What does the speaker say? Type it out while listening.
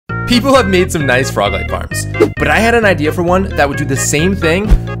People have made some nice FrogLight farms, but I had an idea for one that would do the same thing,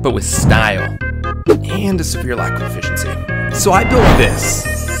 but with style. And a severe lack of efficiency. So I built this.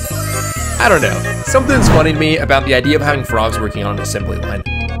 I don't know, something's funny to me about the idea of having frogs working on an assembly line.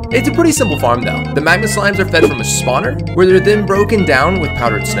 It's a pretty simple farm though. The magma slimes are fed from a spawner, where they're then broken down with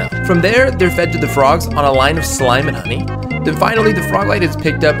powdered snow. From there, they're fed to the frogs on a line of slime and honey. Then finally, the FrogLight is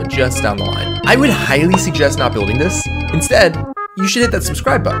picked up just down the line. I would highly suggest not building this. Instead, you should hit that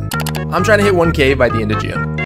subscribe button. I'm trying to hit 1K by the end of June.